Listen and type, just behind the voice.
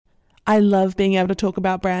I love being able to talk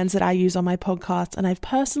about brands that I use on my podcast, and I've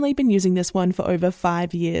personally been using this one for over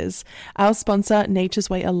 5 years. Our sponsor, Nature's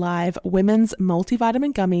Way Alive, women's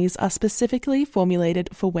multivitamin gummies are specifically formulated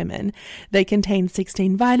for women. They contain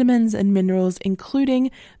 16 vitamins and minerals,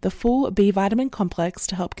 including the full B vitamin complex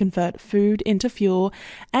to help convert food into fuel,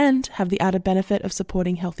 and have the added benefit of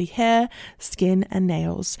supporting healthy hair, skin, and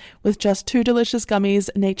nails. With just 2 delicious gummies,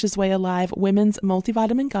 Nature's Way Alive women's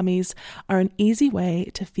multivitamin gummies are an easy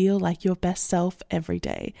way to feel like your best self every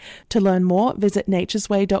day. To learn more, visit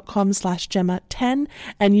naturesway.com/Gemma10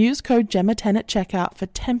 and use code Gemma10 at checkout for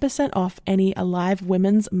 10% off any Alive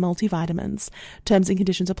women's multivitamins. Terms and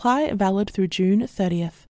conditions apply, valid through June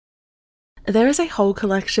 30th. There is a whole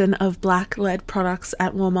collection of black-led products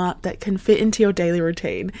at Walmart that can fit into your daily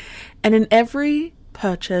routine, and in every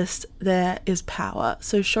purchase there is power.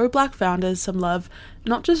 So show Black founders some love,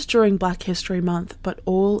 not just during Black History Month, but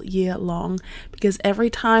all year long, because every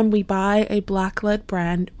time we buy a Black-led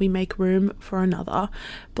brand, we make room for another.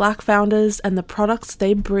 Black founders and the products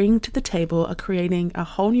they bring to the table are creating a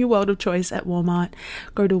whole new world of choice at Walmart.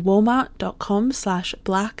 Go to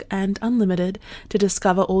walmart.com/blackandunlimited to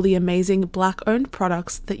discover all the amazing Black-owned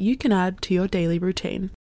products that you can add to your daily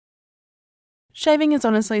routine. Shaving is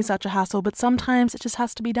honestly such a hassle, but sometimes it just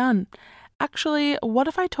has to be done. Actually, what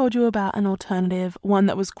if I told you about an alternative, one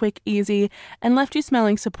that was quick, easy, and left you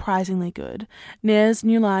smelling surprisingly good? Nair's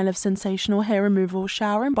new line of sensational hair removal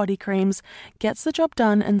shower and body creams gets the job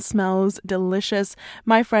done and smells delicious.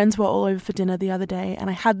 My friends were all over for dinner the other day, and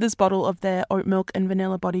I had this bottle of their oat milk and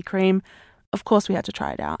vanilla body cream. Of course, we had to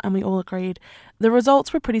try it out, and we all agreed. The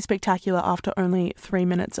results were pretty spectacular after only 3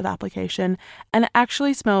 minutes of application, and it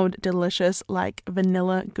actually smelled delicious, like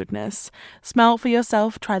vanilla goodness. Smell for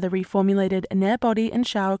yourself. Try the reformulated Nair body and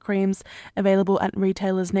shower creams, available at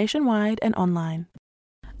retailers nationwide and online.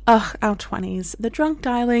 Ugh, our 20s. The drunk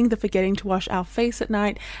dialing, the forgetting to wash our face at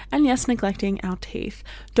night, and yes, neglecting our teeth.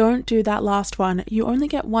 Don't do that last one. You only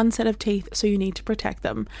get one set of teeth, so you need to protect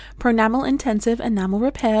them. Pronamel Intensive Enamel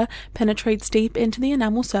Repair penetrates deep into the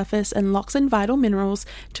enamel surface and locks in vital minerals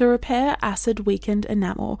to repair acid-weakened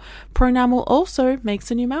enamel. Pronamel also makes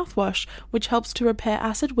a new mouthwash, which helps to repair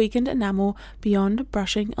acid-weakened enamel beyond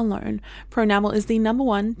brushing alone. Pronamel is the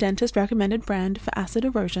 #1 dentist-recommended brand for acid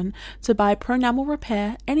erosion, so buy Pronamel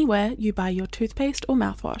Repair anywhere you buy your toothpaste or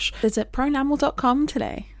mouthwash. Visit pronamel.com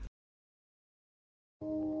today.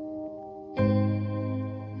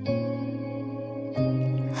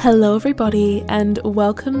 Hello everybody, and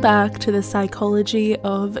welcome back to the Psychology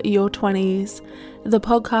of Your 20s, the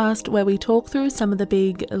podcast where we talk through some of the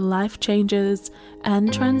big life changes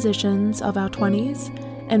and transitions of our 20s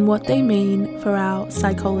and what they mean for our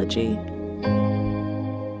psychology.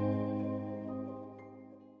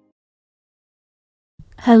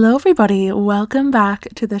 Hello everybody, welcome back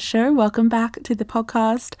to the show, welcome back to the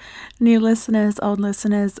podcast, new listeners, old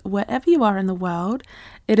listeners, wherever you are in the world.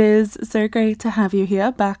 It is so great to have you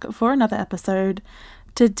here back for another episode.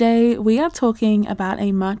 Today we are talking about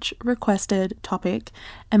a much requested topic,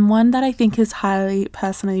 and one that I think is highly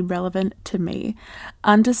personally relevant to me: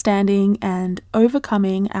 understanding and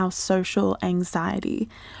overcoming our social anxiety.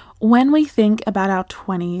 When we think about our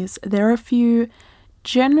 20s, there are a few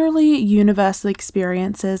generally universal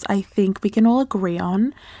experiences I think we can all agree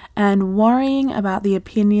on, and worrying about the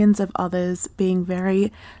opinions of others, being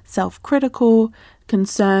very self-critical,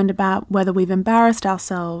 concerned about whether we've embarrassed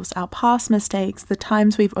ourselves, our past mistakes, the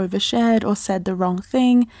times we've overshared or said the wrong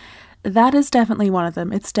thing. That is definitely one of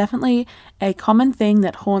them. It's definitely a common thing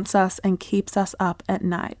that haunts us and keeps us up at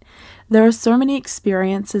night. There are so many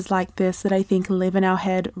experiences like this that I think live in our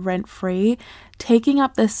head rent-free, taking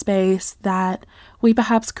up this space that we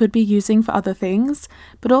perhaps could be using for other things,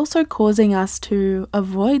 but also causing us to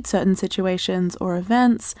avoid certain situations or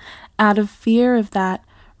events out of fear of that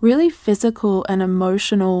really physical and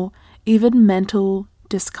emotional, even mental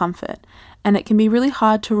discomfort. And it can be really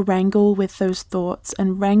hard to wrangle with those thoughts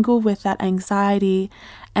and wrangle with that anxiety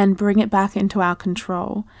and bring it back into our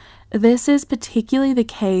control. This is particularly the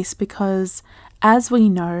case because, as we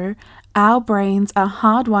know, our brains are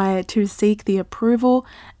hardwired to seek the approval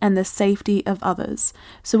and the safety of others.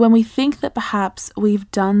 So when we think that perhaps we've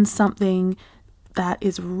done something that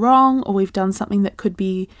is wrong, or we've done something that could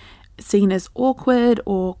be seen as awkward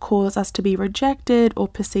or cause us to be rejected or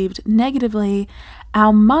perceived negatively,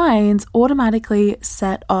 our minds automatically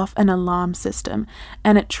set off an alarm system,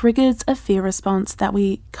 and it triggers a fear response that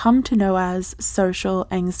we come to know as social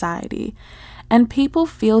anxiety. And people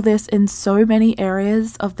feel this in so many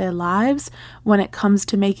areas of their lives, when it comes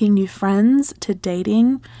to making new friends, to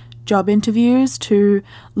dating, job interviews, to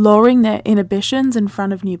lowering their inhibitions in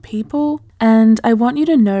front of new people. And I want you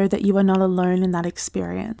to know that you are not alone in that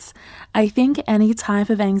experience. I think any type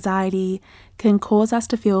of anxiety can cause us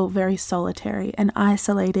to feel very solitary and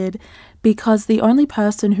isolated because the only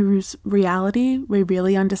person whose reality we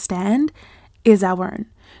really understand is our own.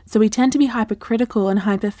 So we tend to be hypercritical and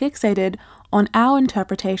hyperfixated on our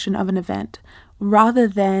interpretation of an event rather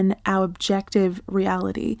than our objective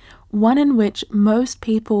reality, one in which most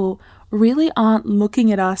people really aren't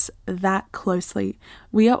looking at us that closely.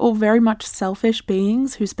 We are all very much selfish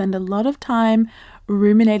beings who spend a lot of time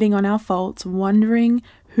ruminating on our faults, wondering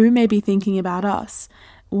who may be thinking about us,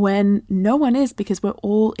 when no one is, because we're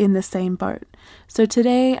all in the same boat. So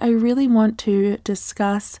today I really want to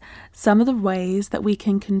discuss some of the ways that we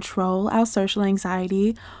can control our social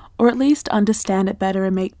anxiety, or at least understand it better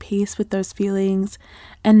and make peace with those feelings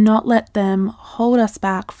and not let them hold us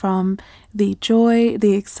back from the joy,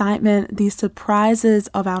 the excitement, the surprises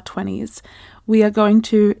of our 20s. We are going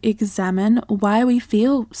to examine why we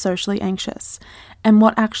feel socially anxious and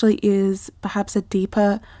what actually is perhaps a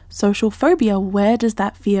deeper social phobia. Where does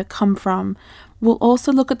that fear come from? We'll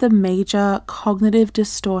also look at the major cognitive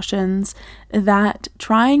distortions that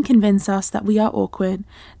try and convince us that we are awkward,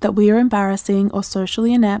 that we are embarrassing or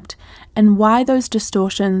socially inept, and why those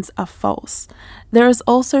distortions are false. There is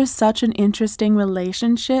also such an interesting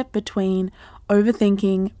relationship between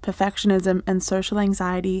overthinking, perfectionism, and social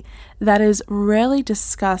anxiety that is rarely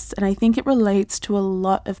discussed, and I think it relates to a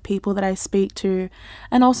lot of people that I speak to,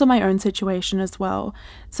 and also my own situation as well.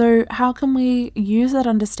 So how can we use that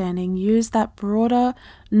understanding, use that broader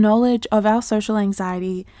knowledge of our social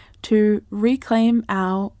anxiety to reclaim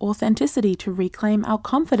our authenticity, to reclaim our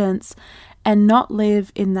confidence, and not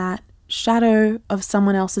live in that shadow of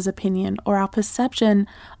someone else's opinion or our perception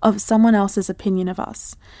of someone else's opinion of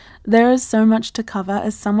us? There is so much to cover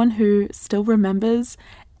as someone who still remembers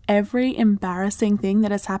every embarrassing thing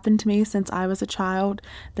that has happened to me since I was a child.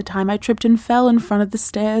 The time I tripped and fell in front of the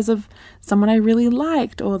stairs of someone I really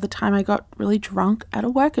liked, or the time I got really drunk at a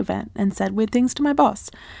work event and said weird things to my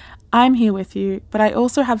boss. I'm here with you, but I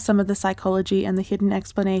also have some of the psychology and the hidden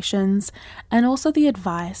explanations, and also the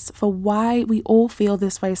advice for why we all feel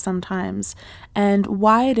this way sometimes, and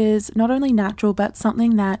why it is not only natural, but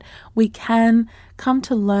something that we can come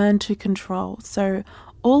to learn to control. So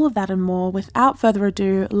all of that and more, without further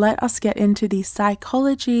ado, let us get into the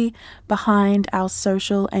psychology behind our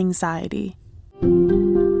social anxiety.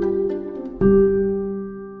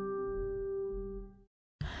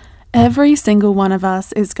 Every single one of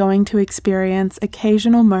us is going to experience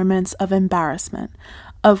occasional moments of embarrassment,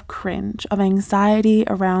 of cringe, of anxiety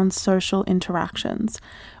around social interactions,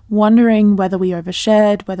 wondering whether we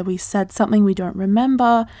overshared, whether we said something we don't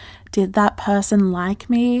remember, did that person like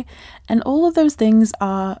me? And all of those things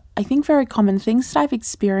are, I think, very common things that I've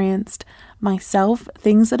experienced myself,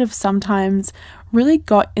 things that have sometimes really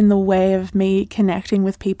got in the way of me connecting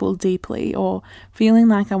with people deeply, or feeling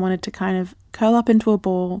like I wanted to kind of curl up into a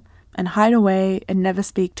ball and hide away and never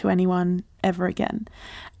speak to anyone ever again.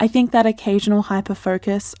 I think that occasional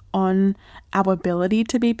hyper-focus on our ability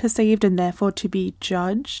to be perceived and therefore to be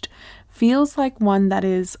judged feels like one that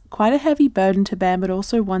is quite a heavy burden to bear, but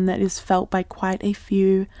also one that is felt by quite a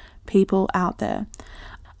few people out there.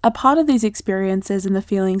 A part of these experiences and the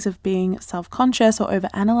feelings of being self-conscious or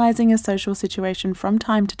overanalyzing a social situation from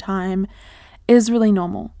time to time is really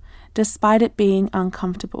normal, despite it being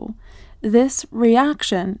uncomfortable. This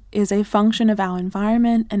reaction is a function of our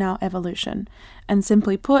environment and our evolution, and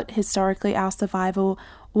simply put, historically our survival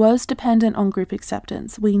was dependent on group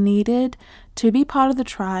acceptance. We needed to be part of the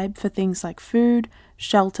tribe for things like food,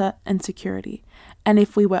 shelter, and security. And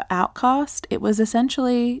if we were outcast, it was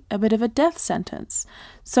essentially a bit of a death sentence.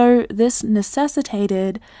 So this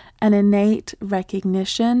necessitated an innate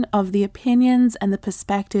recognition of the opinions and the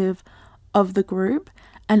perspective of the group,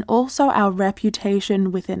 and also our reputation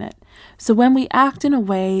within it. So when we act in a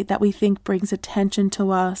way that we think brings attention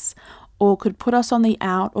to us, or could put us on the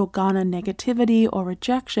out or garner negativity or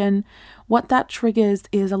rejection, what that triggers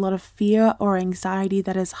is a lot of fear or anxiety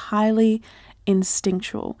that is highly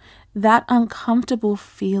instinctual. That uncomfortable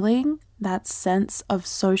feeling, that sense of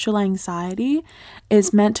social anxiety,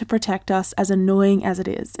 is meant to protect us, as annoying as it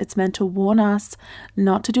is. It's meant to warn us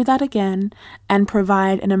not to do that again and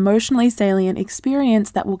provide an emotionally salient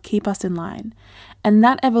experience that will keep us in line. And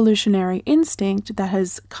that evolutionary instinct that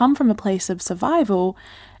has come from a place of survival,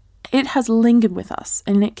 it has lingered with us,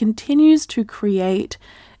 and it continues to create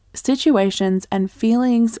situations and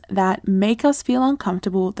feelings that make us feel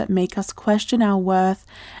uncomfortable, that make us question our worth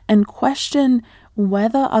and question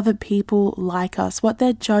whether other people like us, what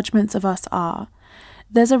their judgments of us are.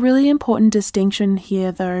 There's a really important distinction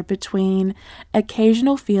here, though, between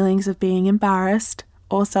occasional feelings of being embarrassed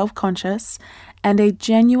or self-conscious and a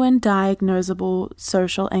genuine diagnosable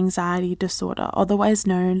social anxiety disorder, otherwise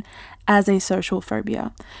known as a social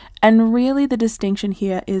phobia. And really the distinction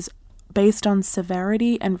here is based on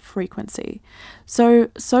severity and frequency. So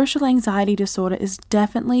social anxiety disorder is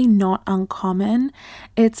definitely not uncommon.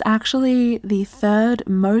 It's actually the third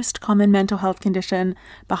most common mental health condition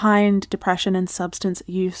behind depression and substance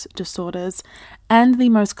use disorders, and the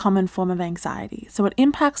most common form of anxiety. So it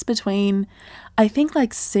impacts between, I think,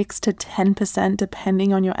 like 6 to 10%,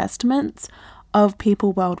 depending on your estimates, of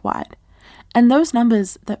people worldwide. And those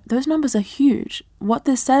numbers are huge. What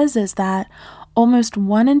this says is that almost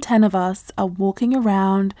 1 in 10 of us are walking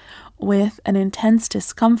around with an intense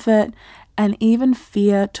discomfort and even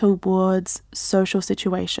fear towards social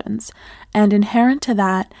situations. And inherent to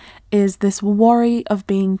that is this worry of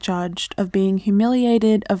being judged, of being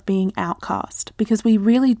humiliated, of being outcast, because we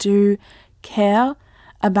really do care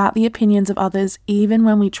about the opinions of others, even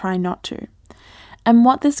when we try not to. And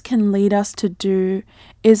what this can lead us to do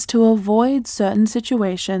is to avoid certain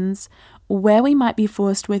situations where we might be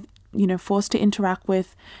forced to interact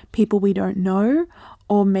with people we don't know,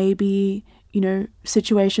 or maybe,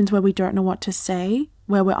 situations where we don't know what to say,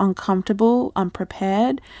 where we're uncomfortable,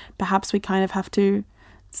 unprepared. Perhaps we kind of have to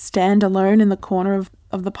stand alone in the corner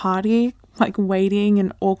of the party, like waiting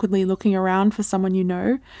and awkwardly looking around for someone you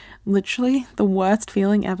know. Literally the worst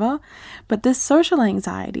feeling ever. But this social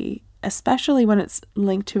anxiety, especially when it's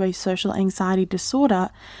linked to a social anxiety disorder,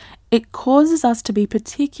 it causes us to be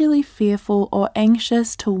particularly fearful or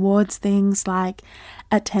anxious towards things like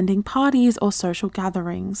attending parties or social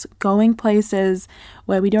gatherings, going places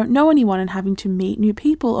where we don't know anyone and having to meet new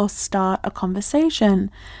people or start a conversation.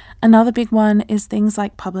 Another big one is things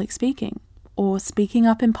like public speaking or speaking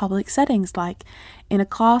up in public settings, like in a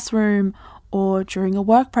classroom or during a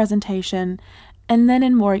work presentation. And then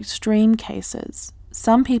in more extreme cases,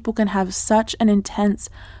 some people can have such an intense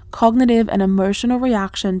cognitive and emotional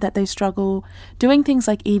reaction that they struggle doing things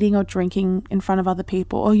like eating or drinking in front of other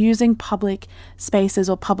people or using public spaces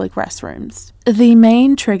or public restrooms. The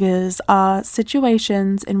main triggers are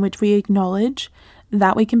situations in which we acknowledge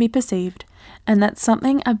that we can be perceived and that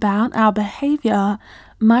something about our behavior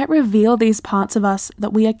might reveal these parts of us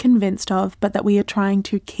that we are convinced of but that we are trying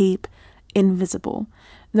to keep invisible.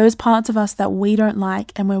 Those parts of us that we don't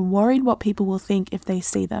like and we're worried what people will think if they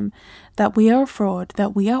see them, that we are a fraud,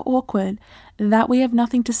 that we are awkward, that we have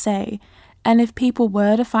nothing to say. And if people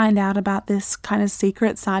were to find out about this kind of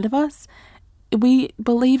secret side of us, we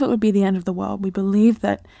believe it would be the end of the world. We believe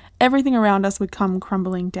that everything around us would come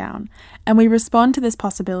crumbling down. And we respond to this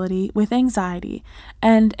possibility with anxiety.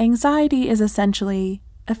 And anxiety is essentially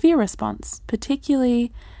a fear response,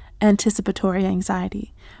 particularly anticipatory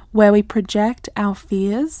anxiety, where we project our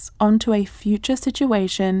fears onto a future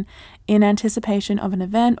situation in anticipation of an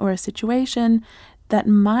event or a situation that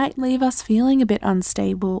might leave us feeling a bit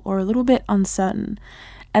unstable or a little bit uncertain.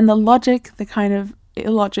 And the logic, the kind of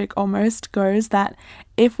illogic almost, goes that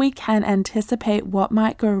if we can anticipate what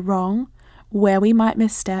might go wrong, where we might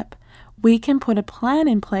misstep, we can put a plan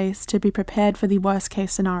in place to be prepared for the worst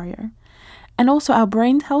case scenario. And also our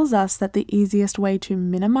brain tells us that the easiest way to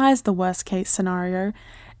minimize the worst case scenario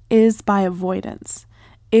is by avoidance.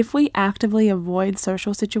 If we actively avoid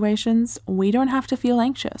social situations, we don't have to feel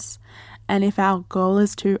anxious. And if our goal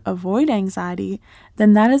is to avoid anxiety,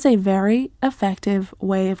 then that is a very effective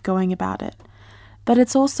way of going about it. But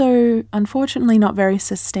it's also, unfortunately, not very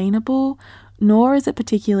sustainable, nor is it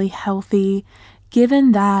particularly healthy,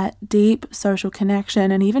 given that deep social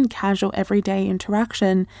connection and even casual everyday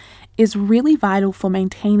interaction is really vital for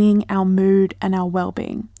maintaining our mood and our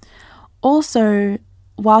well-being. Also,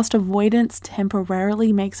 whilst avoidance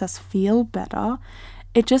temporarily makes us feel better,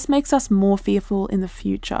 it just makes us more fearful in the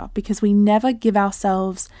future because we never give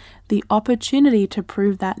ourselves the opportunity to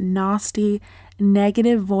prove that nasty,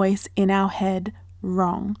 negative voice in our head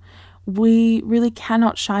wrong. We really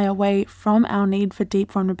cannot shy away from our need for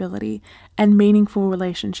deep vulnerability and meaningful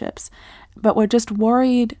relationships, but we're just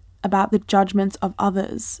worried about the judgments of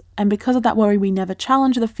others. And because of that worry, we never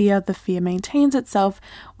challenge the fear maintains itself.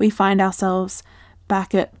 We find ourselves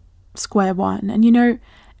back at square one. And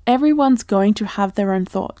everyone's going to have their own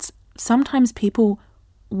thoughts. Sometimes people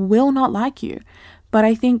will not like you, but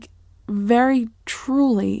I think very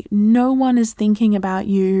truly no one is thinking about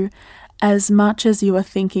you as much as you are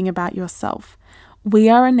thinking about yourself. We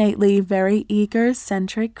are innately very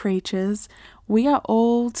egocentric creatures. We are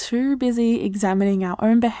all too busy examining our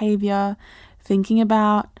own behavior, thinking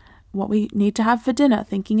about what we need to have for dinner,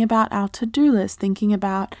 thinking about our to-do list, thinking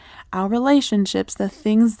about our relationships, the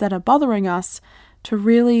things that are bothering us, to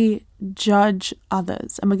really judge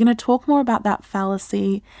others. And we're going to talk more about that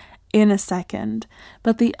fallacy in a second.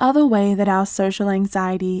 But the other way that our social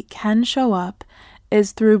anxiety can show up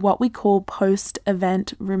is through what we call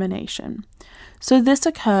post-event rumination. So this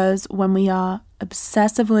occurs when we are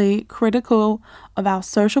obsessively critical of our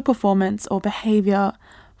social performance or behavior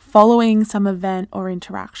following some event or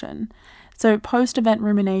interaction. So post-event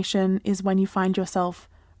rumination is when you find yourself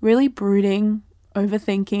really brooding,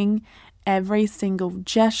 overthinking every single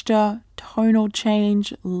gesture, tonal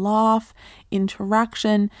change, laugh,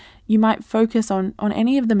 interaction. You might focus on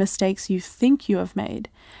any of the mistakes you think you have made,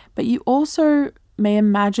 but you also may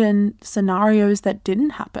imagine scenarios that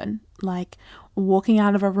didn't happen, like walking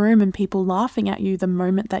out of a room and people laughing at you the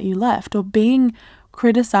moment that you left, or being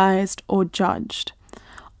criticized or judged.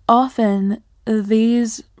 Often,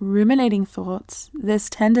 these ruminating thoughts, this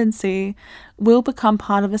tendency, will become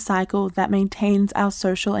part of a cycle that maintains our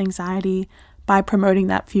social anxiety by promoting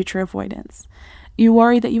that future avoidance. You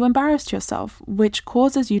worry that you embarrassed yourself, which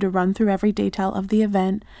causes you to run through every detail of the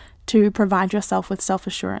event to provide yourself with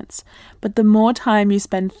self-assurance. But the more time you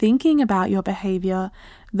spend thinking about your behavior,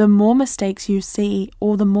 the more mistakes you see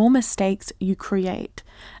or the more mistakes you create.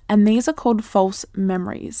 And these are called false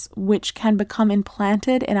memories, which can become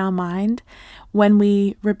implanted in our mind when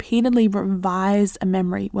we repeatedly revise a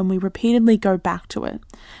memory, when we repeatedly go back to it.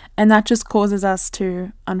 And that just causes us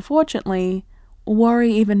to, unfortunately,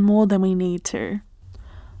 worry even more than we need to.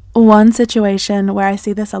 One situation where I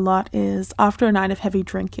see this a lot is after a night of heavy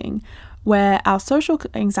drinking, where our social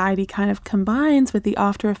anxiety kind of combines with the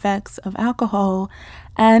after effects of alcohol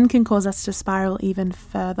and can cause us to spiral even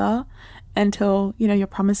further until, you're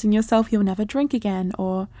promising yourself you'll never drink again,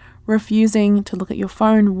 or refusing to look at your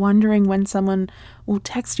phone, wondering when someone will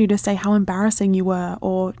text you to say how embarrassing you were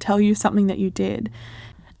or tell you something that you did.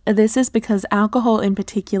 This is because alcohol in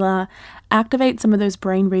particular activates some of those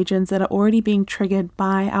brain regions that are already being triggered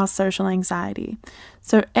by our social anxiety.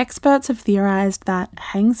 So experts have theorized that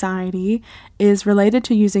anxiety is related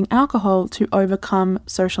to using alcohol to overcome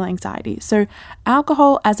social anxiety. So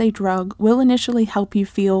alcohol as a drug will initially help you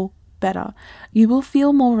feel better. You will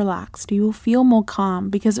feel more relaxed. You will feel more calm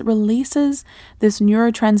because it releases this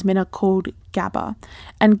neurotransmitter called GABA.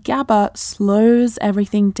 And GABA slows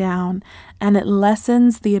everything down and it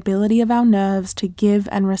lessens the ability of our nerves to give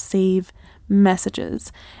and receive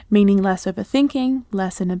messages, meaning less overthinking,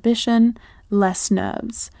 less inhibition, less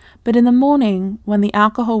nerves. But in the morning, when the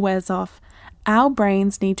alcohol wears off, our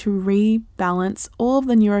brains need to rebalance all of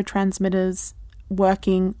the neurotransmitters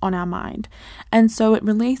working on our mind. And so it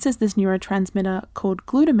releases this neurotransmitter called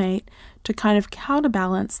glutamate to kind of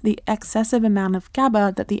counterbalance the excessive amount of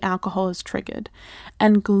GABA that the alcohol has triggered.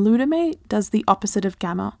 And glutamate does the opposite of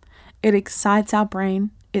gamma. It excites our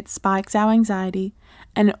brain, it spikes our anxiety,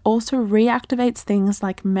 and it also reactivates things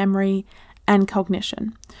like memory and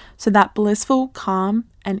cognition. So that blissful calm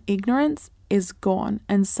and ignorance is gone,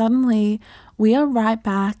 and suddenly we are right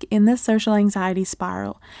back in the social anxiety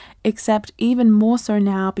spiral, except even more so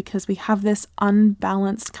now because we have this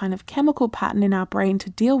unbalanced kind of chemical pattern in our brain to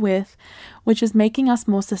deal with, which is making us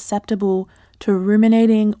more susceptible to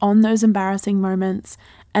ruminating on those embarrassing moments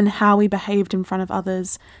and how we behaved in front of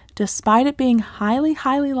others, despite it being highly,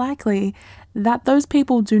 highly likely that those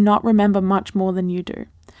people do not remember much more than you do.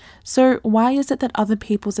 So why is it that other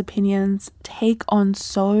people's opinions take on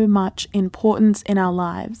so much importance in our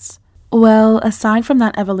lives? Well, aside from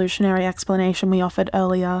that evolutionary explanation we offered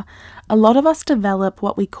earlier, a lot of us develop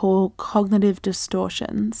what we call cognitive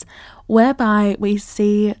distortions, whereby we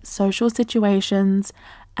see social situations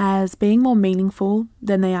as being more meaningful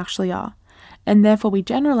than they actually are. And therefore we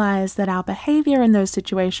generalize that our behavior in those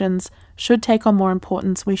situations should take on more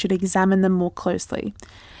importance. We should examine them more closely.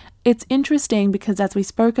 It's interesting because, as we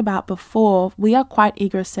spoke about before, we are quite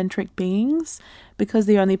egocentric beings because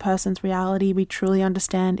the only person's reality we truly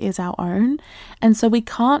understand is our own. And so we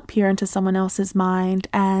can't peer into someone else's mind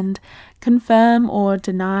and confirm or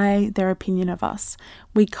deny their opinion of us.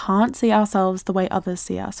 We can't see ourselves the way others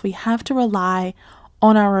see us. We have to rely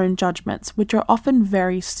on our own judgments, which are often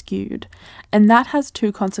very skewed. And that has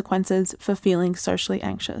two consequences for feeling socially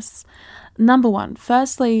anxious. Number one,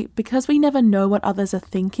 firstly, because we never know what others are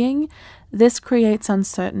thinking, this creates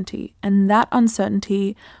uncertainty, and that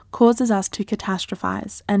uncertainty causes us to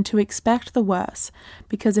catastrophize and to expect the worst,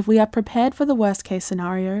 because if we are prepared for the worst case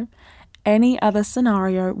scenario, any other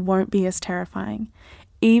scenario won't be as terrifying.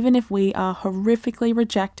 Even if we are horrifically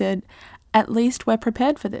rejected, at least we're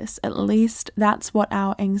prepared for this. At least that's what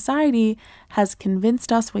our anxiety has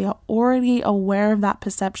convinced us. We are already aware of that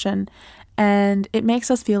perception, and it makes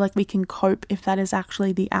us feel like we can cope if that is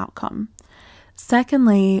actually the outcome.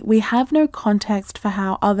 Secondly, we have no context for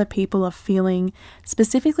how other people are feeling,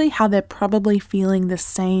 specifically how they're probably feeling the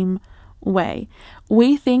same way.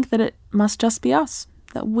 We think that it must just be us,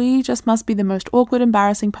 that we just must be the most awkward,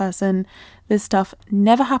 embarrassing person. This stuff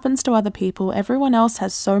never happens to other people. Everyone else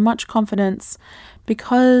has so much confidence,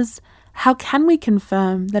 because how can we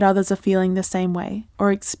confirm that others are feeling the same way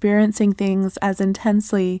or experiencing things as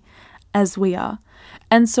intensely as we are?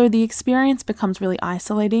 And so the experience becomes really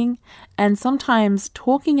isolating, and sometimes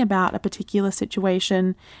talking about a particular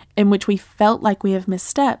situation in which we felt like we have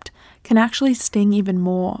misstepped can actually sting even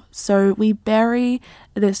more. So we bury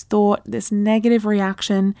this thought, this negative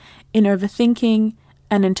reaction, in overthinking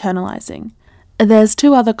and internalizing. There's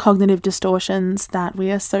two other cognitive distortions that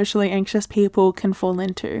we as socially anxious people can fall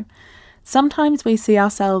into. Sometimes we see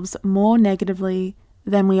ourselves more negatively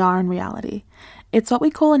than we are in reality. It's what we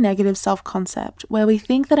call a negative self-concept, where we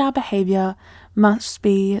think that our behavior must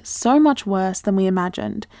be so much worse than we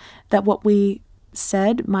imagined, that what we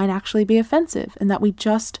said might actually be offensive, and that we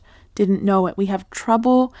just didn't know it. We have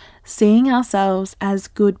trouble seeing ourselves as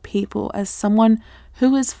good people, as someone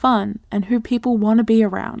who is fun and who people want to be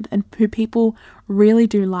around and who people really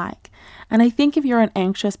do like. And I think if you're an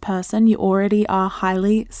anxious person, you already are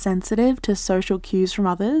highly sensitive to social cues from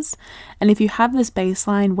others. And if you have this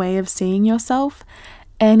baseline way of seeing yourself,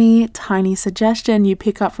 any tiny suggestion you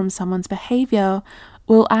pick up from someone's behavior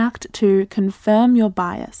will act to confirm your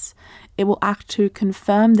bias. It will act to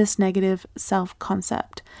confirm this negative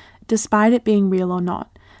self-concept, despite it being real or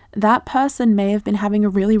not. That person may have been having a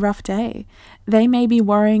really rough day. They may be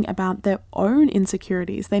worrying about their own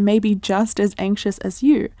insecurities. They may be just as anxious as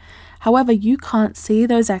you. However, you can't see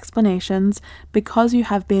those explanations because you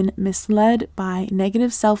have been misled by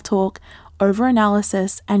negative self-talk,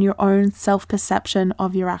 overanalysis, and your own self-perception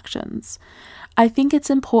of your actions. I think it's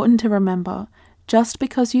important to remember, just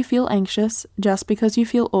because you feel anxious, just because you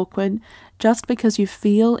feel awkward, just because you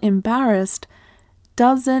feel embarrassed,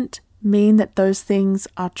 doesn't mean that those things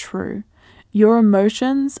are true. Your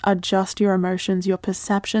emotions are just your emotions. Your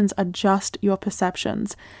perceptions are just your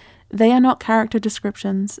perceptions. They are not character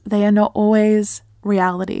descriptions. They are not always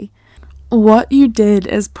reality. What you did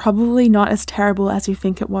is probably not as terrible as you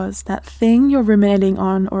think it was. That thing you're ruminating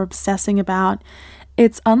on or obsessing about,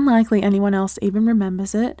 it's unlikely anyone else even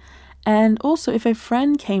remembers it. And also, if a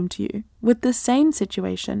friend came to you with the same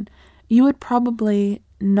situation, you would probably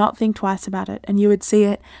not think twice about it, and you would see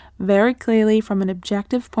it very clearly from an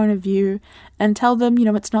objective point of view and tell them,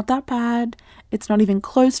 it's not that bad, it's not even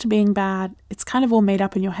close to being bad, it's kind of all made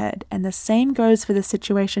up in your head. And the same goes for the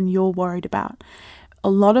situation you're worried about.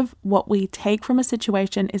 A lot of what we take from a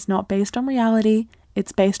situation is not based on reality,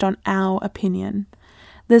 it's based on our opinion.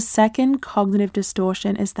 The second cognitive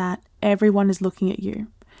distortion is that everyone is looking at you.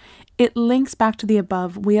 It links back to the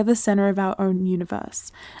above. We are the center of our own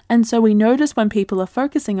universe. And so we notice when people are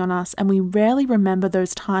focusing on us, and we rarely remember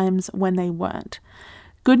those times when they weren't.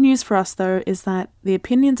 Good news for us, though, is that the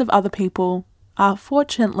opinions of other people are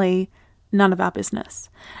fortunately none of our business.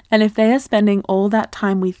 And if they are spending all that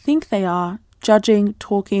time we think they are, judging,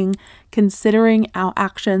 talking, considering our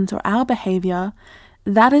actions or our behavior,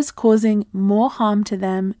 that is causing more harm to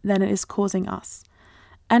them than it is causing us.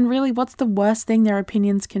 And really, what's the worst thing their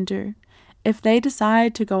opinions can do? If they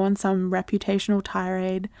decide to go on some reputational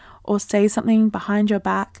tirade or say something behind your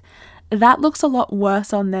back, that looks a lot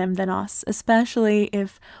worse on them than us, especially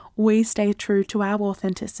if we stay true to our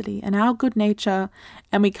authenticity and our good nature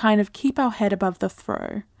and we kind of keep our head above the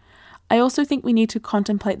throw. I also think we need to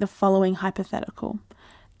contemplate the following hypothetical.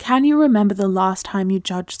 Can you remember the last time you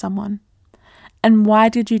judged someone? And why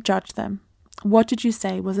did you judge them? What did you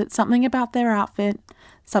say? Was it something about their outfit,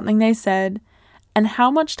 something they said? And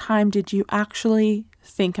how much time did you actually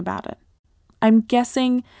think about it? I'm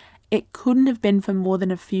guessing it couldn't have been for more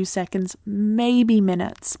than a few seconds, maybe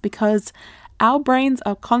minutes, because our brains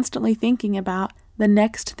are constantly thinking about the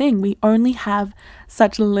next thing. We only have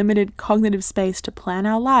such limited cognitive space to plan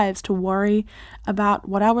our lives, to worry about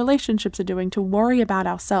what our relationships are doing, to worry about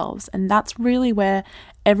ourselves. And that's really where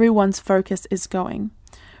everyone's focus is going.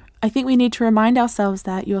 I think we need to remind ourselves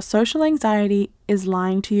that your social anxiety is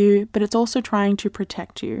lying to you, but it's also trying to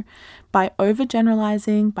protect you by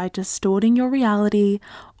overgeneralizing, by distorting your reality,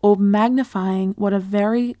 or magnifying what are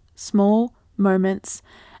very small moments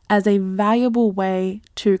as a valuable way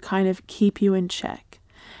to kind of keep you in check.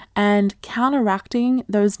 And counteracting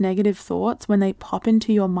those negative thoughts when they pop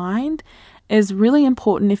into your mind is really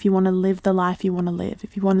important if you want to live the life you want to live,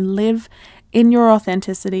 if you want to live in your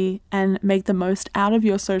authenticity and make the most out of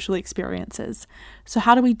your social experiences. So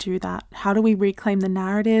how do we do that? How do we reclaim the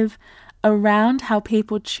narrative around how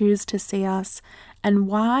people choose to see us and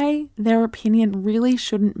why their opinion really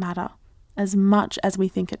shouldn't matter as much as we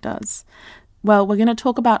think it does? Well, we're going to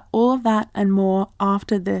talk about all of that and more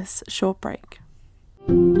after this short break.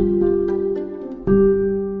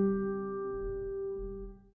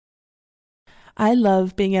 I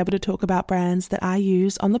love being able to talk about brands that I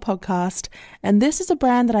use on the podcast, and this is a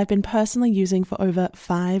brand that I've been personally using for over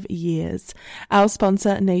 5 years. Our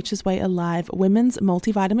sponsor, Nature's Way Alive Women's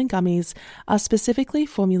Multivitamin Gummies, are specifically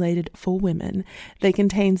formulated for women. They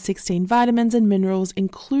contain 16 vitamins and minerals,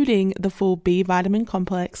 including the full B vitamin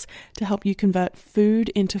complex to help you convert food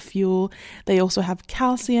into fuel. They also have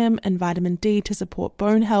calcium and vitamin D to support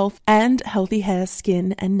bone health and healthy hair,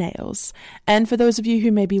 skin, and nails. And for those of you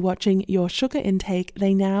who may be watching your sugar intake,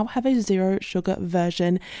 they now have a 0 sugar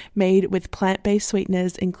version made with plant-based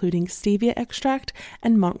sweeteners including stevia extract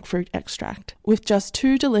and monk fruit extract. With just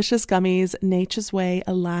 2 delicious gummies, Nature's Way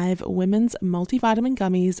Alive Women's Multivitamin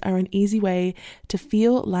Gummies are an easy way to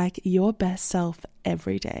feel like your best self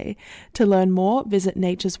every day. To learn more, visit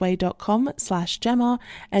naturesway.com/Gemma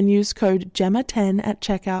and use code GEMMA10 at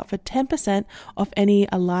checkout for 10% off any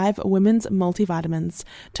Alive Women's multivitamins.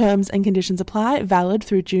 Terms and conditions apply, valid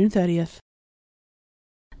through June 30th.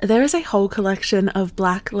 There is a whole collection of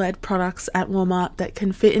black-led products at Walmart that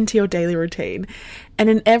can fit into your daily routine. And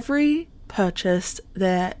in every purchase,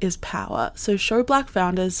 there is power. So show Black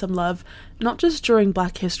founders some love, not just during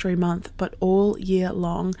Black History Month, but all year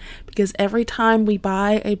long. Because every time we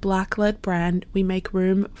buy a Black-led brand, we make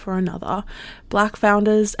room for another. Black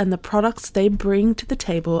founders and the products they bring to the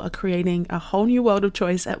table are creating a whole new world of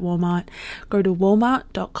choice at Walmart. Go to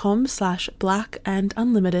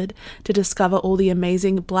walmart.com/blackandunlimited to discover all the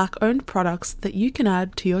amazing Black-owned products that you can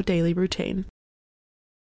add to your daily routine.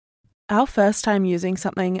 Our first time using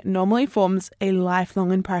something normally forms a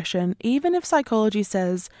lifelong impression, even if psychology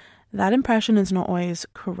says that impression is not always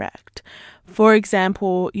correct. For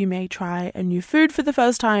example, you may try a new food for the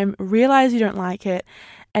first time, realize you don't like it,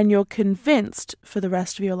 and you're convinced for the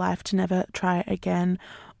rest of your life to never try it again.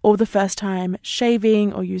 Or the first time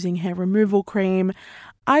shaving or using hair removal cream.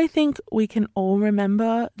 I think we can all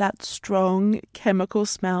remember that strong chemical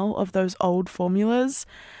smell of those old formulas.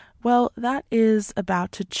 Well, that is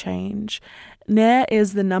about to change. Nair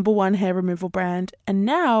is the #1 hair removal brand, and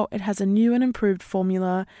now it has a new and improved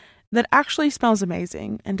formula that actually smells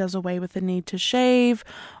amazing and does away with the need to shave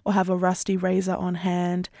or have a rusty razor on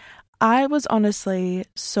hand. I was honestly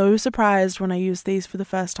so surprised when I used these for the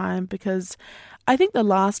first time because I think the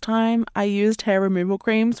last time I used hair removal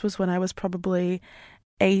creams was when I was probably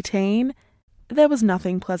 18. There was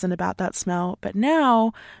nothing pleasant about that smell, but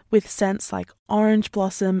now, with scents like orange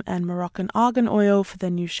blossom and Moroccan argan oil for their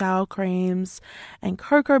new shower creams, and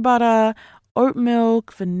cocoa butter, oat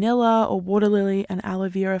milk, vanilla or water lily and aloe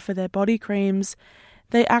vera for their body creams,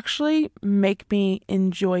 they actually make me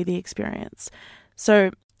enjoy the experience.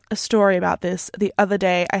 So, a story about this. The other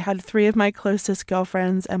day, I had 3 of my closest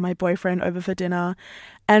girlfriends and my boyfriend over for dinner,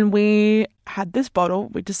 and we had this bottle.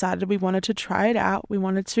 We decided we wanted to try it out. We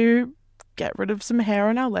wanted to get rid of some hair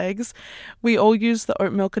on our legs. We all used the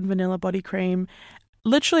oat milk and vanilla body cream.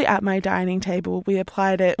 Literally at my dining table, we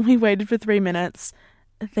applied it. We waited for 3 minutes.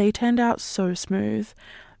 They turned out so smooth.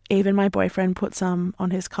 Even my boyfriend put some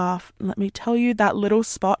on his calf. Let me tell you, that little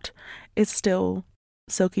spot is still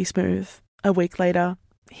silky smooth. A week later,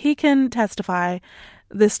 he can testify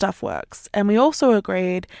this stuff works. And we also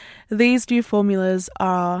agreed these new formulas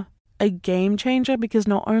are a game changer because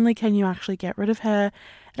not only can you actually get rid of hair,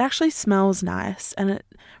 it actually smells nice and it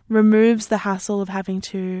removes the hassle of having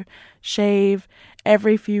to shave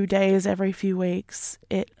every few days, every few weeks.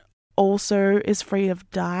 It also is free of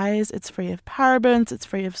dyes, it's free of parabens, it's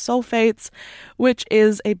free of sulfates, which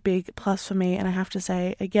is a big plus for me. And I have to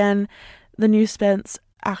say, again, the new scents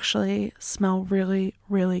actually smell really,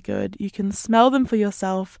 really good. You can smell them for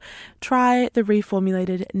yourself. Try the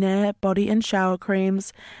reformulated Nair body and shower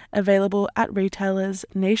creams, available at retailers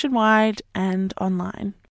nationwide and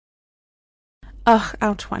online. Ugh,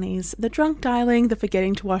 our 20s. The drunk dialing, the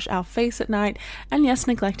forgetting to wash our face at night, and yes,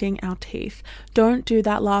 neglecting our teeth. Don't do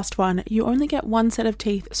that last one. You only get one set of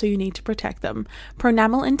teeth, so you need to protect them.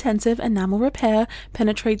 Pronamel Intensive Enamel Repair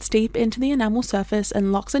penetrates deep into the enamel surface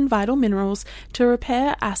and locks in vital minerals to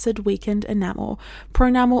repair acid-weakened enamel.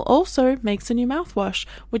 Pronamel also makes a new mouthwash,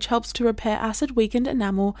 which helps to repair acid-weakened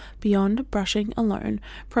enamel beyond brushing alone.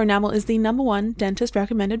 Pronamel is the #1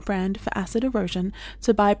 dentist-recommended brand for acid erosion,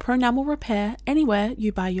 so buy Pronamel Repair anywhere anywhere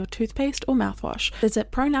you buy your toothpaste or mouthwash.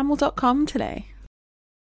 Visit pronamel.com today.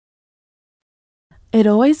 It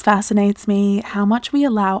always fascinates me how much we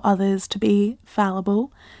allow others to be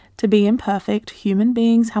fallible, to be imperfect human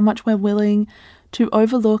beings, how much we're willing to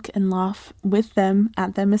overlook and laugh with them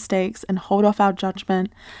at their mistakes and hold off our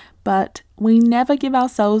judgment, but we never give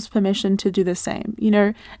ourselves permission to do the same.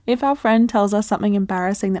 If our friend tells us something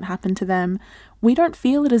embarrassing that happened to them, we don't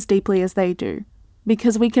feel it as deeply as they do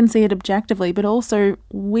because we can see it objectively, but also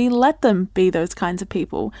we let them be those kinds of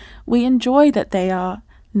people. We enjoy that they are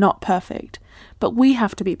not perfect, but we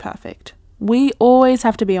have to be perfect. We always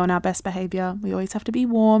have to be on our best behavior. We always have to be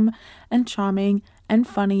warm and charming and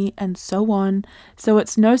funny and so on. So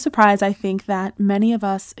it's no surprise, I think, that many of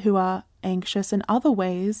us who are anxious in other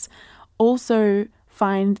ways also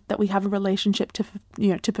find that we have a relationship to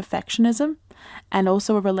perfectionism and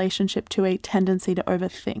also a relationship to a tendency to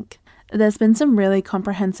overthink. There's been some really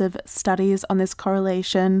comprehensive studies on this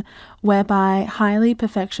correlation whereby highly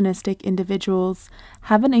perfectionistic individuals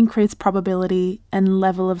have an increased probability and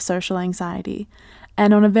level of social anxiety.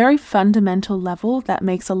 And on a very fundamental level, that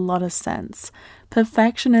makes a lot of sense.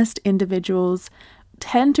 Perfectionist individuals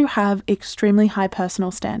tend to have extremely high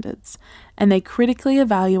personal standards, and they critically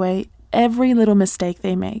evaluate every little mistake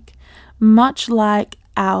they make. Much like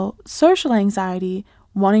our social anxiety,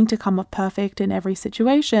 wanting to come off perfect in every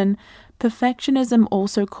situation, perfectionism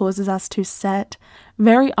also causes us to set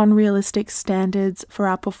very unrealistic standards for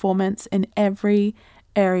our performance in every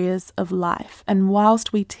areas of life. And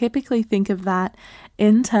whilst we typically think of that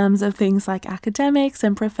in terms of things like academics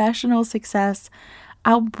and professional success,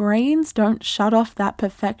 our brains don't shut off that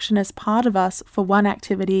perfectionist part of us for one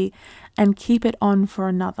activity and keep it on for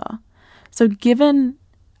another. So given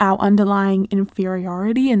our underlying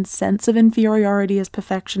inferiority and sense of inferiority as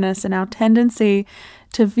perfectionists and our tendency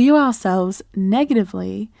to view ourselves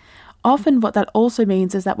negatively, often what that also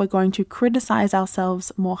means is that we're going to criticize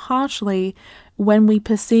ourselves more harshly when we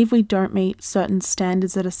perceive we don't meet certain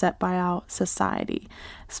standards that are set by our society,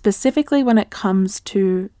 specifically when it comes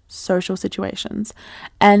to social situations.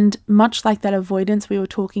 And much like that avoidance we were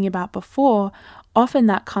talking about before, often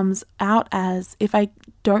that comes out as, if I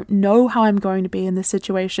don't know how I'm going to be in this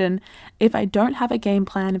situation, if I don't have a game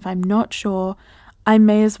plan, if I'm not sure, I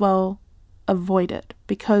may as well avoid it,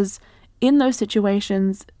 because in those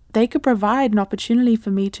situations, they could provide an opportunity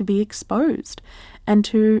for me to be exposed and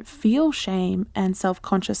to feel shame and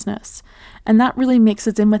self-consciousness. And that really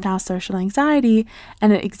mixes in with our social anxiety,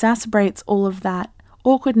 and it exacerbates all of that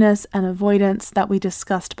awkwardness and avoidance that we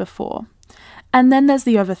discussed before. And then there's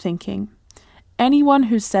the overthinking. Anyone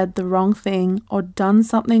who's said the wrong thing or done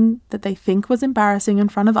something that they think was embarrassing in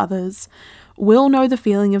front of others will know the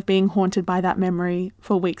feeling of being haunted by that memory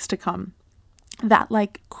for weeks to come. That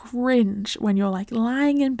cringe when you're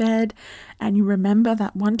lying in bed and you remember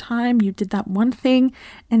that one time you did that one thing,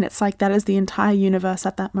 and it's like that is the entire universe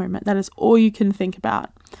at that moment. That is all you can think about.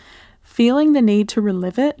 Feeling the need to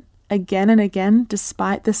relive it again and again,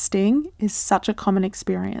 despite the sting, is such a common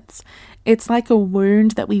experience. It's like a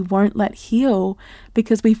wound that we won't let heal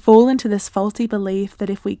because we fall into this faulty belief that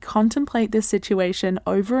if we contemplate this situation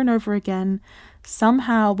over and over again,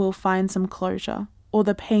 somehow we'll find some closure or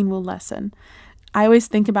the pain will lessen. I always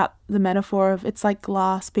think about the metaphor of it's like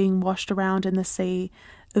glass being washed around in the sea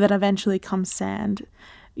that eventually comes sand.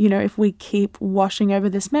 If we keep washing over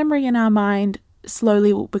this memory in our mind,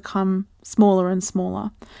 slowly it will become smaller and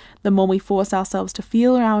smaller. The more we force ourselves to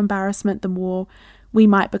feel our embarrassment, the more we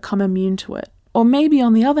might become immune to it. Or maybe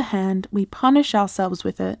on the other hand, we punish ourselves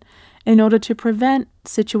with it in order to prevent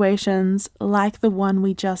situations like the one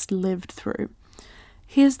we just lived through.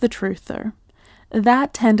 Here's the truth though.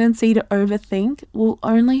 That tendency to overthink will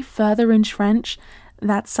only further entrench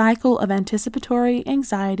that cycle of anticipatory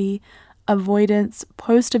anxiety, avoidance,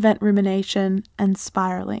 post-event rumination, and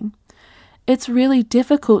spiraling. It's really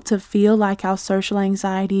difficult to feel like our social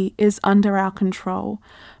anxiety is under our control,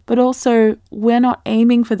 but also we're not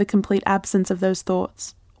aiming for the complete absence of those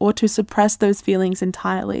thoughts or to suppress those feelings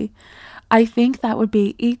entirely. I think that would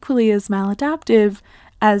be equally as maladaptive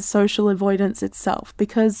as social avoidance itself,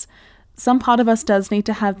 because some part of us does need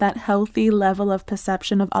to have that healthy level of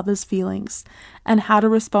perception of others' feelings and how to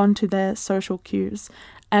respond to their social cues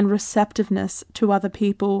and receptiveness to other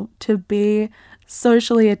people to be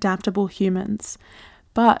socially adaptable humans.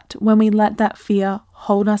 But when we let that fear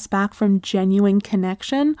hold us back from genuine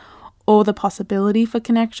connection or the possibility for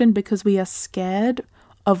connection because we are scared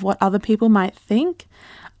of what other people might think,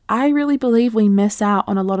 I really believe we miss out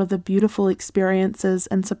on a lot of the beautiful experiences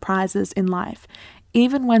and surprises in life,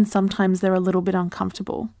 even when sometimes they're a little bit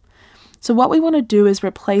uncomfortable. So what we want to do is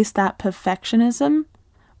replace that perfectionism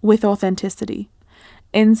with authenticity,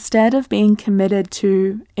 Instead of being committed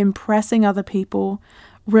to impressing other people,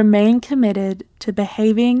 remain committed to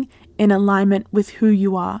behaving in alignment with who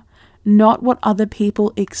you are, not what other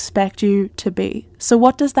people expect you to be. So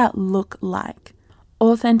what does that look like?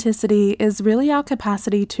 Authenticity is really our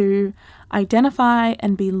capacity to identify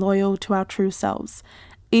and be loyal to our true selves,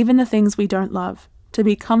 even the things we don't love, to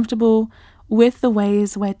be comfortable with the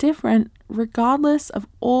ways we're different, regardless of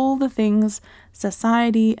all the things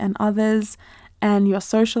society and others and your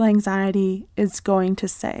social anxiety is going to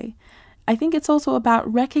say. I think it's also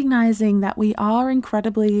about recognizing that we are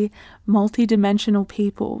incredibly multidimensional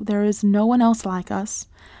people. There is no one else like us,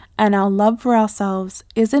 and our love for ourselves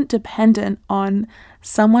isn't dependent on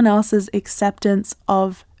someone else's acceptance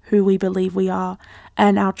of who we believe we are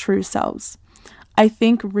and our true selves. I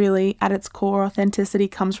think really at its core, authenticity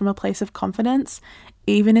comes from a place of confidence,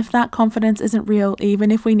 even if that confidence isn't real,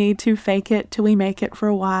 even if we need to fake it till we make it for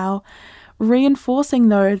a while. Reinforcing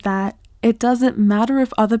though that it doesn't matter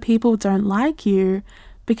if other people don't like you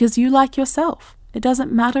because you like yourself. It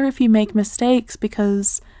doesn't matter if you make mistakes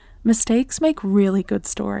because mistakes make really good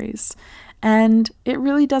stories. And it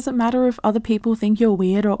really doesn't matter if other people think you're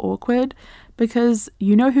weird or awkward because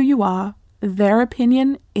you know who you are. Their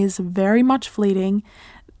opinion is very much fleeting.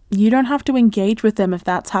 You don't have to engage with them if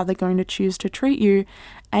that's how they're going to choose to treat you,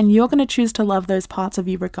 and you're going to choose to love those parts of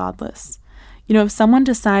you regardless. You know, if someone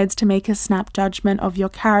decides to make a snap judgment of your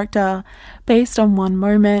character based on one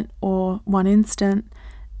moment or one instant,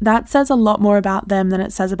 that says a lot more about them than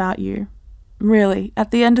it says about you. Really,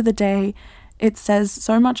 at the end of the day, it says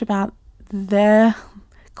so much about their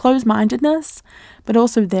closed-mindedness, but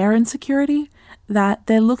also their insecurity, that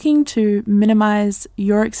they're looking to minimize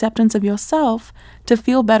your acceptance of yourself to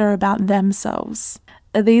feel better about themselves.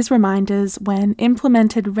 These reminders, when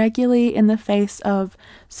implemented regularly in the face of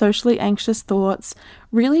socially anxious thoughts,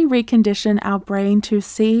 really recondition our brain to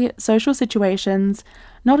see social situations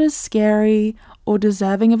not as scary or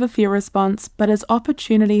deserving of a fear response, but as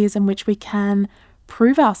opportunities in which we can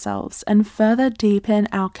prove ourselves and further deepen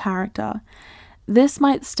our character. This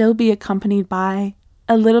might still be accompanied by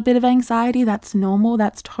a little bit of anxiety. That's normal.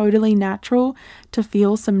 That's totally natural to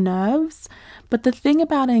feel some nerves. But the thing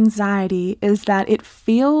about anxiety is that it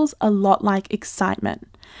feels a lot like excitement,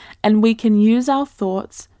 and we can use our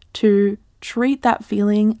thoughts to treat that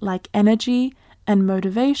feeling like energy and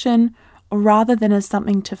motivation rather than as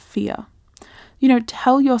something to fear. You know,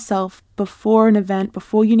 tell yourself before an event,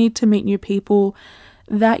 before you need to meet new people,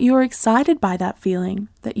 that you're excited by that feeling,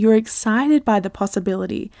 that you're excited by the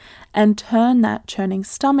possibility, and turn that churning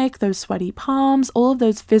stomach, those sweaty palms, all of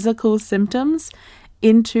those physical symptoms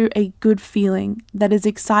into a good feeling that is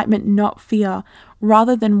excitement, not fear,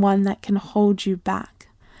 rather than one that can hold you back.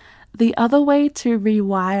 The other way to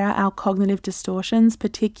rewire our cognitive distortions,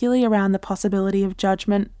 particularly around the possibility of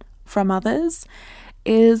judgment from others,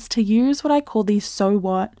 is to use what I call the so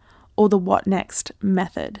what or the what next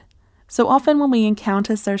method. So often when we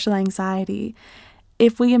encounter social anxiety,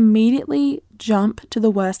 if we immediately jump to the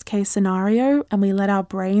worst case scenario and we let our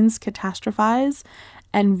brains catastrophize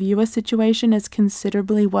and view a situation as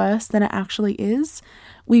considerably worse than it actually is,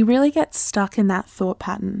 we really get stuck in that thought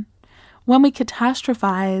pattern. When we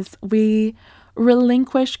catastrophize, we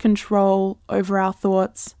relinquish control over our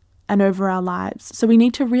thoughts and over our lives. So we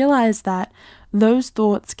need to realize that those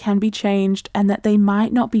thoughts can be changed and that they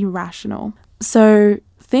might not be rational. So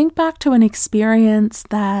think back to an experience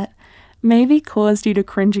that maybe caused you to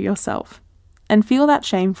cringe at yourself and feel that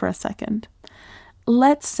shame for a second.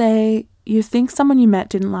 Let's say you think someone you met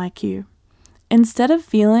didn't like you. Instead of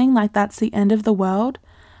feeling like that's the end of the world,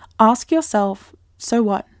 ask yourself, so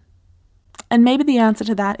what? And maybe the answer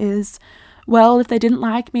to that is, well, if they didn't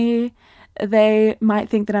like me, they might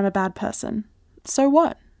think that I'm a bad person. So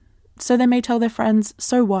what? So they may tell their friends,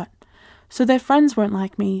 so what? So their friends won't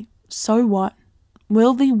like me, so what?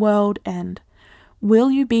 Will the world end?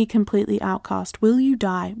 Will you be completely outcast? Will you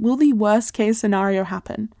die? Will the worst case scenario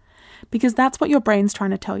happen? Because that's what your brain's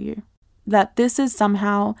trying to tell you. That this is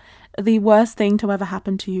somehow the worst thing to ever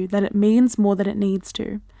happen to you, that it means more than it needs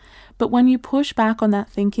to. But when you push back on that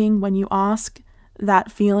thinking, when you ask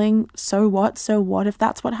that feeling, so what if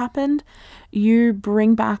that's what happened, you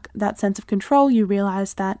bring back that sense of control. You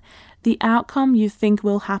realize that the outcome you think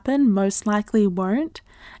will happen most likely won't,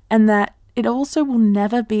 and that it also will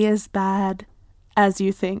never be as bad as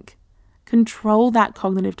you think. Control that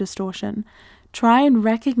cognitive distortion. Try and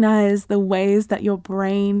recognize the ways that your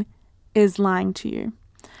brain is lying to you.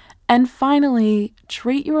 And finally,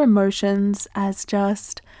 treat your emotions as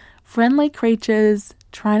just friendly creatures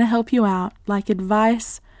trying to help you out, like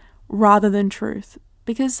advice rather than truth,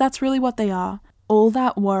 because that's really what they are. all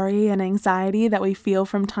that worry and anxiety that we feel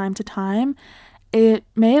from time to time, it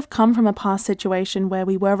may have come from a past situation where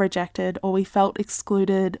we were rejected or we felt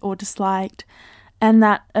excluded or disliked, and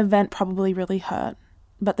that event probably really hurt.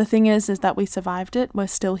 But the thing is that we survived it. We're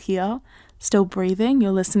still here, still breathing.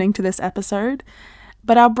 You're listening to this episode.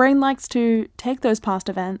 But our brain likes to take those past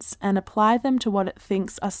events and apply them to what it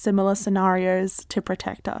thinks are similar scenarios to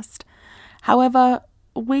protect us. However,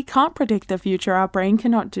 we can't predict the future. Our brain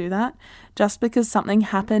cannot do that. Just because something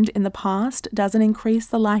happened in the past doesn't increase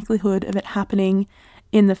the likelihood of it happening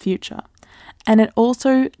in the future. And it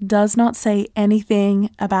also does not say anything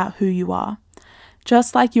about who you are.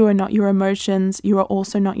 Just like you are not your emotions, you are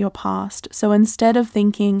also not your past. So instead of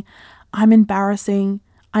thinking, I'm embarrassing,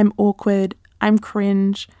 I'm awkward, I'm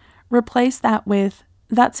cringe, replace that with,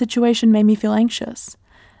 that situation made me feel anxious.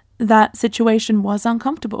 That situation was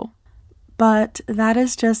uncomfortable. But that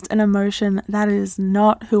is just an emotion. That is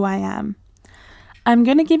not who I am. I'm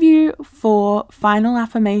going to give you 4 final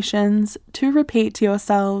affirmations to repeat to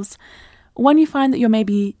yourselves when you find that you're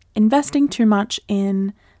maybe investing too much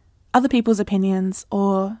in other people's opinions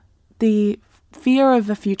or the fear of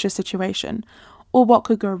a future situation or what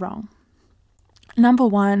could go wrong. Number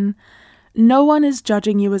 1, no one is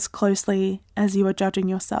judging you as closely as you are judging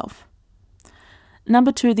yourself.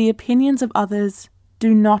 Number 2, the opinions of others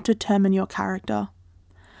do not determine your character.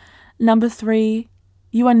 Number 3,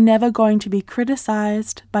 you are never going to be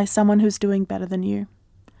criticized by someone who's doing better than you.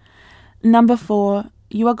 Number 4,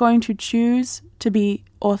 you are going to choose to be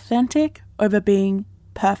authentic over being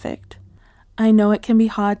perfect. I know it can be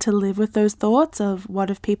hard to live with those thoughts of what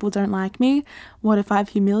if people don't like me? What if I've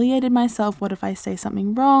humiliated myself? What if I say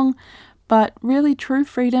something wrong? But really, true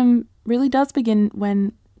freedom really does begin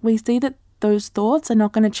when we see that those thoughts are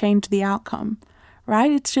not going to change the outcome.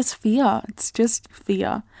 Right? It's just fear. It's just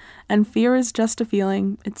fear. And fear is just a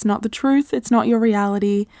feeling. It's not the truth. It's not your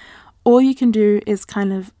reality. All you can do is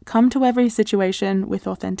kind of come to every situation with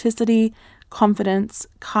authenticity, confidence,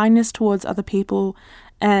 kindness towards other people.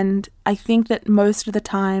 And I think that most of the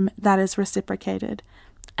time that is reciprocated.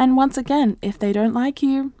 And once again, if they don't like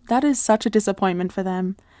you, that is such a disappointment for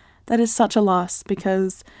them. That is such a loss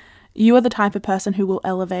because you are the type of person who will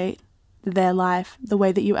elevate their life the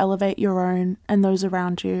way that you elevate your own and those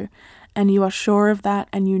around you. And you are sure of that,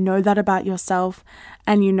 and you know that about yourself,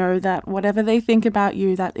 and you know that whatever they think about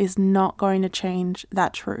you, that is not going to change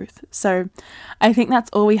that truth. So I think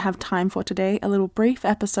that's all we have time for today, a little brief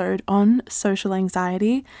episode on social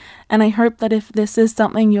anxiety. And I hope that if this is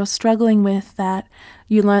something you're struggling with, that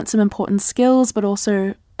you learnt some important skills, but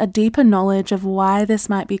also a deeper knowledge of why this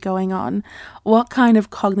might be going on, what kind of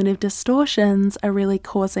cognitive distortions are really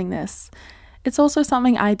causing this. It's also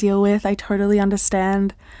something I deal with. I totally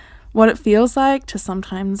understand what it feels like to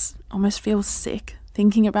sometimes almost feel sick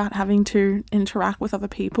thinking about having to interact with other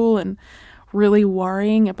people and really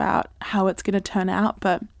worrying about how it's going to turn out.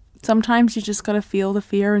 But sometimes you just got to feel the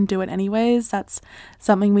fear and do it anyways. That's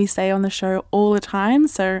something we say on the show all the time.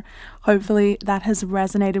 So hopefully that has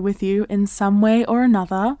resonated with you in some way or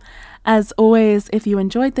another. As always, if you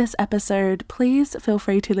enjoyed this episode, please feel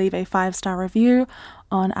free to leave a 5-star review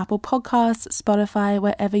on Apple Podcasts, Spotify,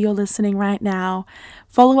 wherever you're listening right now.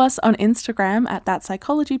 Follow us on Instagram at That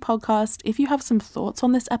Psychology Podcast. If you have some thoughts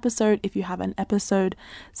on this episode, if you have an episode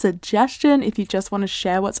suggestion, if you just want to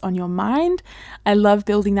share what's on your mind, I love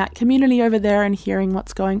building that community over there and hearing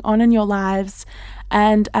what's going on in your lives.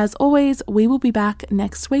 And as always, we will be back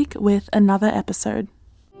next week with another episode.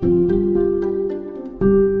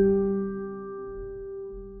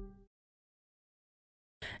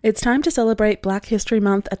 It's time to celebrate Black History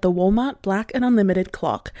Month at the Walmart Black and Unlimited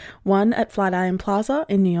Clock, one at Flatiron Plaza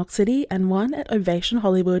in New York City and one at Ovation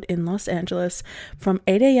Hollywood in Los Angeles, from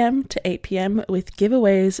 8 a.m. to 8 p.m. with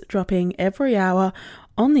giveaways dropping every hour.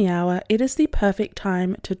 On the hour, it is the perfect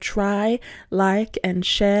time to try, like, and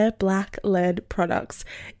share Black-led products.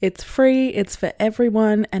 It's free, it's for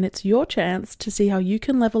everyone, and it's your chance to see how you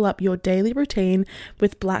can level up your daily routine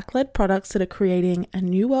with Black-led products that are creating a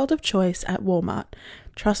new world of choice at Walmart.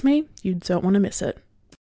 Trust me, you don't want to miss it.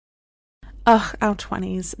 Ugh, our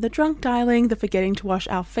 20s. The drunk dialing, the forgetting to wash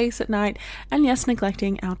our face at night, and yes,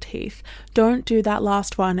 neglecting our teeth. Don't do that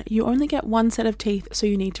last one. You only get one set of teeth, so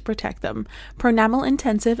you need to protect them. Pronamel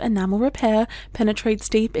Intensive Enamel Repair penetrates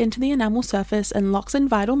deep into the enamel surface and locks in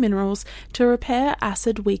vital minerals to repair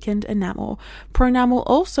acid-weakened enamel. Pronamel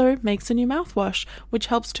also makes a new mouthwash, which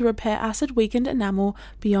helps to repair acid-weakened enamel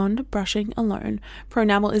beyond brushing alone.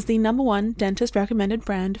 Pronamel is the #1 dentist-recommended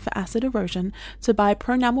brand for acid erosion, so buy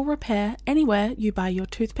Pronamel Repair anywhere you buy your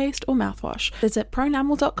toothpaste or mouthwash. Visit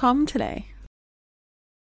pronamel.com today.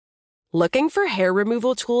 Looking for hair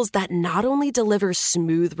removal tools that not only deliver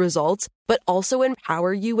smooth results, but also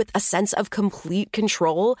empower you with a sense of complete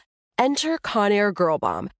control? Enter Conair Girl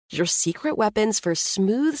Bomb, your secret weapons for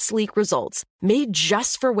smooth, sleek results, made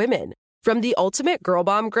just for women. From the ultimate Girl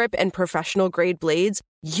Bomb grip and professional-grade blades,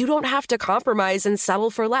 you don't have to compromise and settle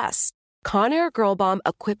for less. Conair Girl Bomb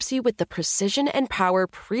equips you with the precision and power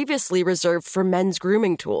previously reserved for men's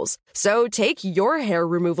grooming tools. So take your hair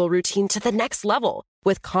removal routine to the next level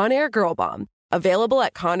with Conair Girl Bomb. Available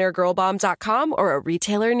at ConairGirlBomb.com or a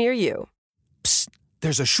retailer near you. Psst,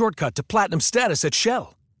 there's a shortcut to platinum status at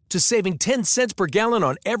Shell. To saving 10 cents per gallon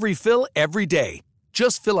on every fill every day.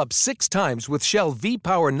 Just fill up 6 times with Shell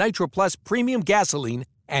V-Power Nitro Plus Premium Gasoline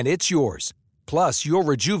and it's yours. Plus, you'll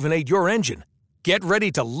rejuvenate your engine. Get ready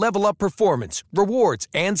to level up performance, rewards,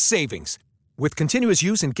 and savings. With continuous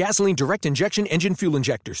use in gasoline direct injection engine fuel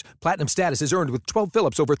injectors, platinum status is earned with 12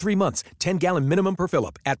 fill-ups over 3 months, 10-gallon minimum per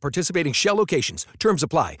fill-up at participating Shell locations. Terms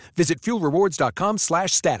apply. Visit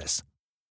fuelrewards.com/status.